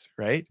doing this,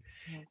 right?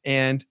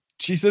 And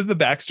she says the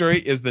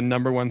backstory is the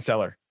number one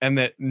seller, and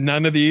that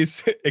none of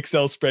these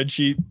Excel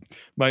spreadsheet,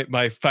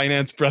 my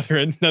finance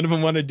brethren, none of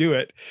them want to do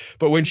it.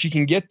 But when she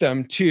can get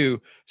them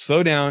to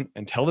slow down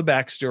and tell the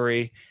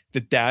backstory,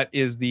 that's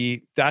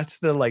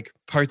the like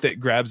part that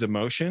grabs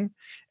emotion,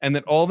 and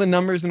that all the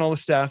numbers and all the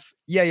stuff,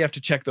 yeah, you have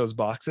to check those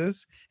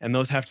boxes and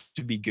those have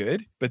to be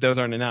good, but those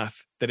aren't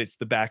enough. That it's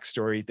the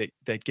backstory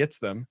that gets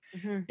them.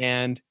 Mm-hmm.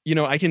 And,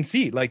 I can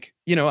see, like,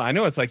 I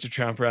know it's like to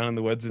tramp around in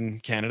the woods in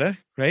Canada,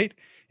 right?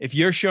 If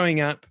you're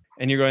showing up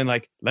and you're going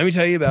like, let me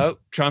tell you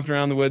about tromping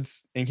around the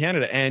woods in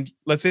Canada. And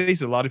let's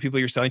face it, a lot of people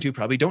you're selling to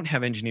probably don't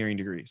have engineering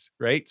degrees,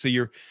 right? So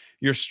you're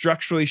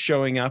structurally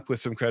showing up with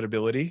some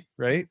credibility,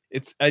 right?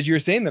 It's, as you were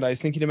saying that, I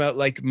was thinking about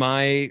like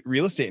my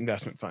real estate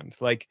investment fund.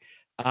 Like,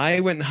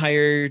 I went and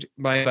hired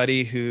my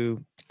buddy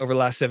who over the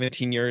last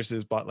 17 years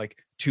has bought like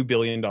 $2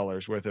 billion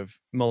worth of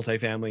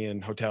multifamily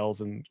and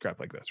hotels and crap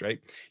like this, right?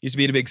 Used to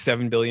be at a big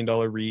 $7 billion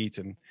REIT,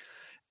 and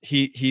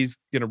he's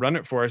going to run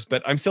it for us,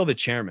 but I'm still the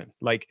chairman.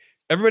 Like,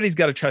 everybody's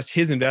got to trust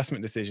his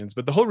investment decisions.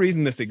 But the whole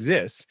reason this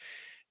exists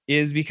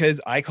is because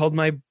I called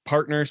my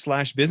partner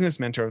 / business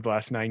mentor of the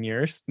last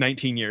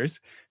 19 years.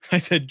 I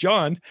said,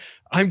 John,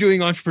 I'm doing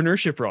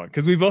entrepreneurship wrong.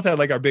 Because we both had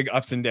like our big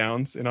ups and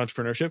downs in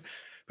entrepreneurship,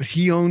 but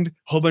he owned a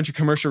whole bunch of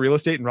commercial real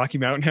estate in Rocky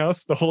Mountain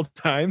House the whole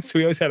time. So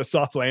we always had a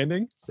soft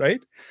landing,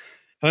 right?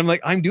 And I'm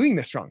like, I'm doing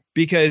this wrong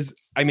because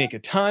I make a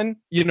ton,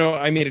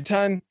 I made a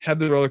ton, had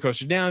the roller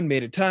coaster down,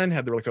 made a ton,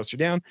 had the roller coaster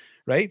down,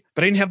 right?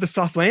 But I didn't have the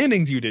soft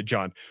landings you did,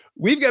 John.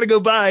 We've got to go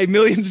buy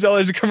millions of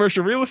dollars of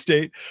commercial real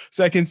estate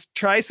so I can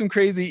try some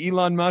crazy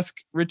Elon Musk,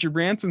 Richard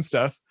Branson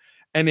stuff.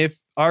 And if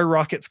our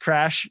rockets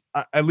crash,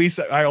 at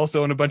least I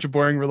also own a bunch of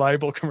boring,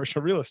 reliable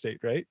commercial real estate,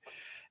 right?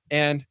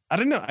 And I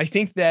don't know. I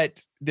think that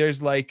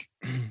there's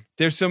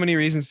so many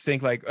reasons to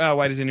think like, oh,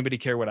 why does anybody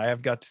care what I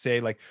have got to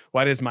say? Like,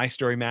 why does my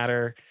story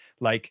matter?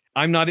 Like,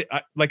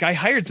 I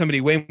hired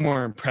somebody way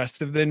more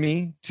impressive than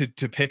me to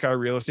pick our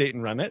real estate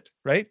and run it,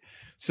 right?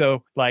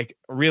 So like,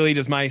 really,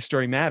 does my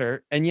story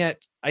matter? And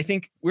yet I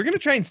think we're going to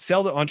try and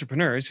sell to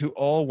entrepreneurs who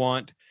all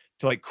want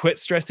to like quit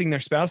stressing their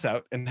spouse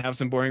out and have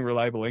some boring,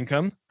 reliable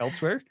income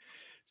elsewhere.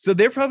 So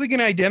they're probably going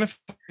to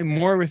identify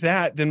more with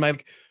that than my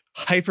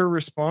hyper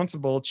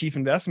responsible chief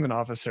investment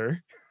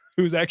officer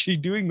who's actually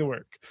doing the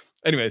work.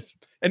 Anyways,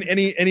 and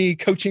any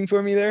coaching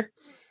for me there?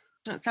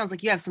 It sounds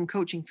like you have some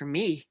coaching for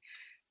me.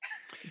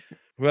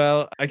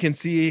 Well, I can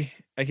see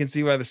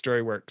why the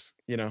story works.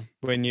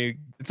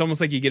 It's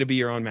almost like you get to be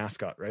your own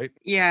mascot, right?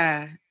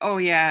 Yeah. Oh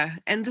yeah.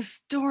 And the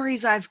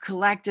stories I've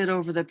collected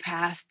over the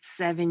past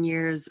 7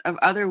 years of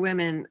other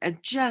women,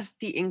 just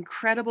the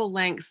incredible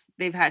lengths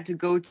they've had to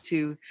go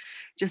to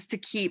just to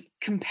keep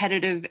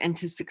competitive and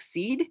to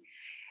succeed.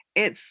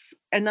 It's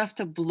enough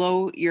to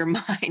blow your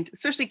mind,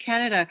 especially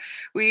Canada.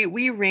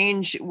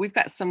 We've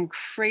got some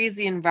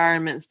crazy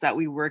environments that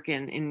we work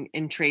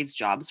in trades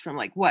jobs, from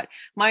like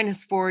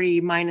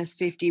 -40,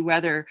 -50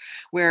 weather,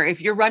 where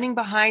if you're running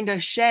behind a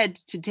shed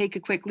to take a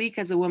quick leak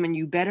as a woman,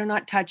 you better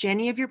not touch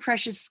any of your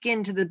precious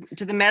skin to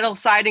the metal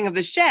siding of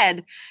the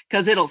shed,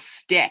 because it'll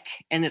stick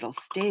and it'll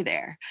stay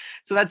there.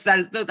 So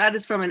that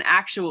is from an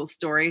actual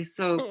story.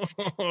 So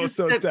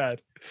so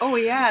sad. Oh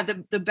yeah,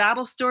 the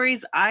battle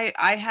stories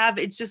I have,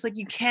 it's just like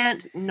you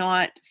can't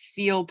not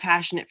feel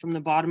passionate from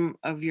the bottom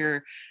of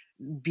your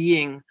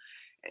being,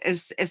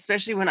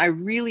 especially when I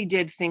really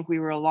did think we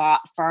were a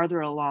lot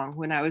farther along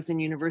when I was in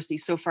university.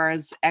 So far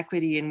as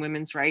equity and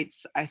women's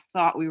rights, I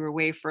thought we were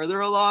way further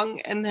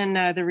along. And then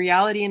the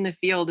reality in the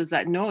field is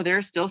that no, there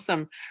are still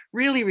some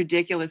really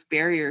ridiculous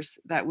barriers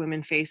that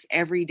women face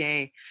every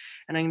day.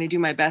 And I'm going to do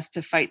my best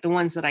to fight the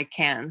ones that I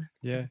can.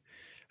 Yeah.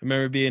 I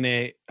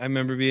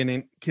remember being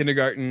in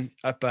kindergarten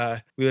up,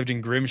 we lived in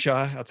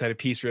Grimshaw outside of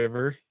Peace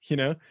River,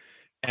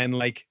 and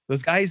like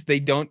those guys, they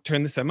don't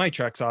turn the semi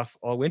trucks off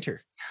all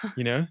winter,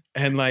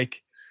 and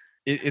like,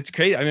 it's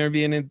crazy. I remember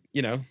being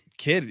a,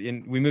 kid,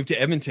 and we moved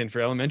to Edmonton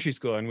for elementary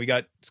school, and we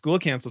got school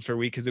canceled for a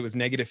week because it was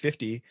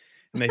 -50.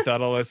 And they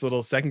thought all us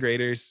little second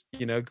graders,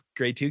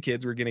 grade 2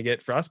 kids were going to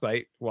get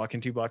frostbite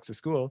walking 2 blocks to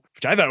school,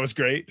 which I thought was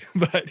great,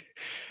 but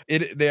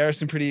they are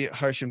some pretty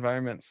harsh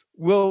environments.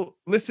 Well,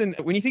 listen,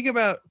 when you think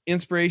about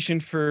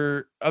inspiration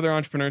for other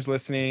entrepreneurs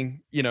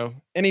listening,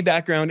 any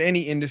background,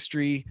 any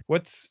industry,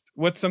 what's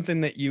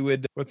something you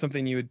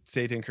would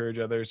say to encourage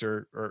others,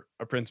 or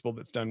a principle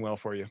that's done well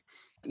for you?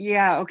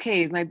 Yeah.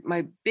 Okay.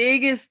 My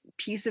biggest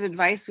piece of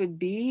advice would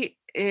be,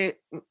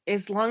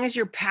 as long as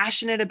you're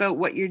passionate about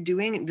what you're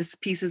doing, this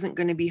piece isn't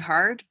going to be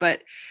hard,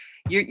 but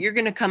you're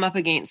going to come up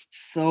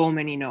against so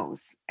many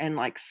no's and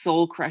like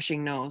soul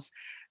crushing no's.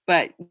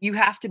 But you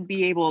have to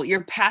be able,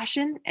 your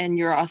passion and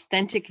your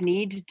authentic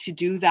need to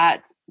do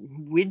that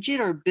widget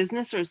or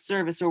business or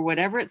service or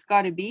whatever it's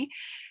got to be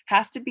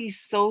has to be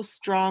so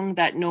strong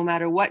that no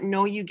matter what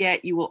no you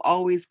get, you will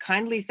always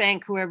kindly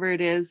thank whoever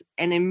it is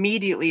and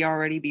immediately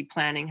already be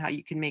planning how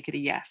you can make it a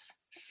yes.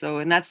 So,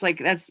 and that's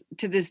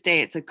to this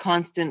day, it's a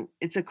constant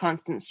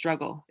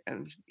struggle.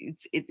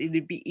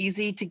 It'd be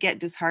easy to get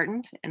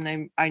disheartened.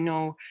 And I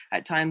know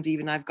at times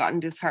even I've gotten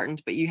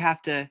disheartened, but you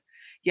have to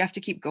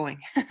keep going.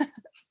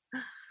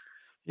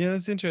 Yeah,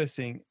 that's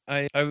interesting.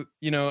 I'm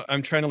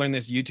trying to learn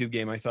this YouTube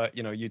game. I thought,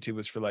 YouTube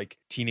was for like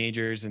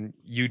teenagers and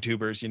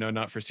YouTubers,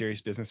 not for serious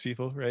business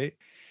people, right?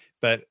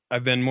 But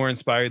I've been more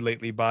inspired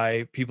lately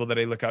by people that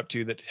I look up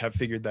to that have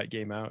figured that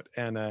game out.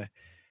 And a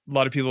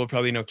lot of people will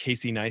probably know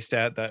Casey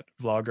Neistat, that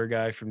vlogger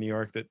guy from New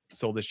York that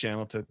sold his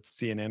channel to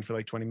CNN for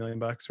like $20 million,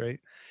 right?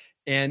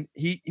 And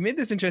he made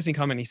this interesting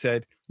comment. He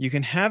said, you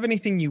can have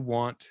anything you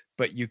want,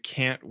 but you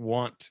can't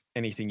want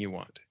anything you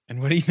want.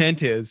 And what he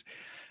meant is,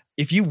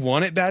 if you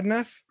want it bad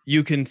enough,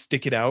 you can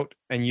stick it out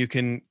and you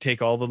can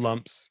take all the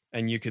lumps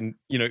and you can,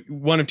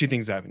 one of two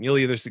things happen. You'll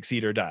either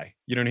succeed or die.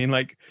 You know what I mean?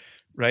 Like,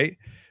 right.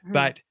 Mm-hmm.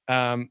 But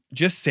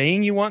just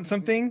saying you want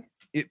something,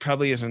 it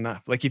probably isn't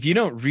enough. Like if you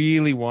don't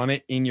really want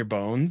it in your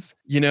bones,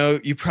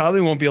 you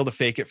probably won't be able to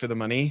fake it for the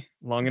money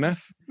long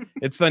enough.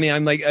 It's funny.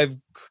 I've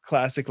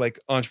classic like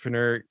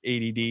entrepreneur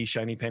ADD,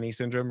 shiny penny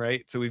syndrome,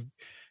 right? So we've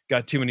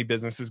got too many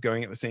businesses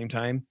going at the same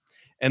time.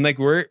 And like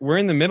we're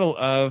in the middle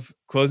of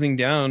closing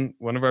down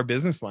one of our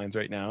business lines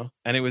right now.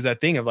 And it was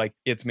that thing of like,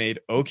 it's made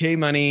okay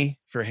money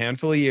for a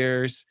handful of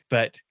years,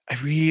 but I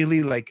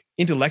really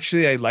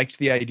intellectually, I liked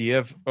the idea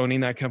of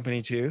owning that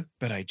company too,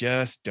 but I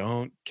just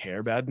don't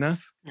care bad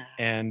enough. No.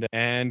 And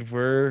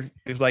it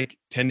was like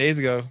 10 days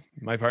ago,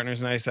 my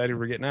partners and I decided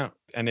we're getting out.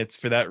 And it's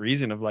for that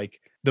reason of like,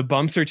 the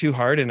bumps are too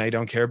hard and I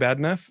don't care bad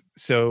enough.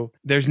 So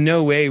there's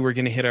no way we're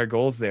going to hit our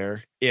goals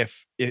there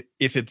if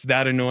it's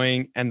that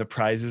annoying and the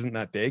prize isn't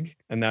that big.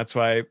 And that's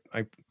why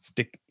I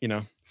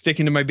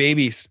sticking to my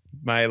babies,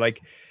 get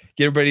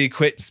everybody to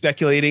quit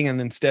speculating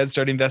and instead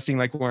start investing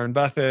like Warren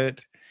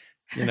Buffett,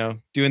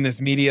 doing this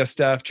media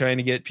stuff, trying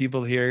to get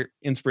people to hear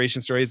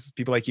inspiration stories,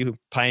 people like you who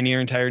pioneer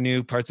entire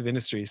new parts of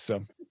industries.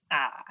 So.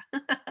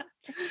 Man,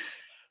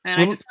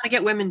 I just want to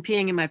get women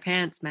peeing in my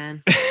pants,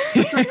 man.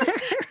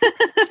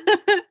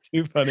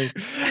 Too funny.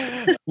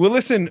 Well,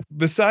 listen,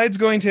 besides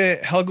going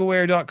to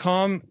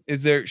helgaware.com,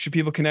 should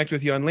people connect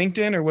with you on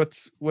LinkedIn or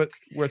what's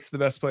the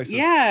best places?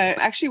 Yeah,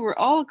 actually we're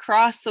all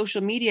across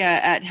social media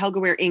at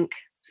Helgaware Inc.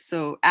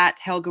 So at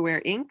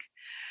Helgaware Inc.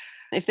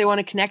 If they want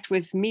to connect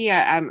with me,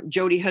 I'm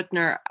Jody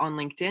Huttner on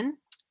LinkedIn.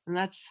 And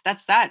that's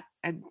that.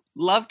 I'd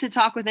love to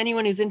talk with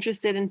anyone who's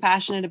interested and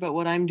passionate about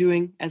what I'm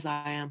doing as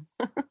I am.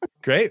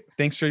 Great.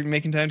 Thanks for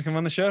making time to come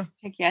on the show.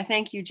 Heck yeah.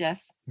 Thank you,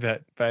 Jess.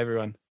 Bet. Bye, everyone.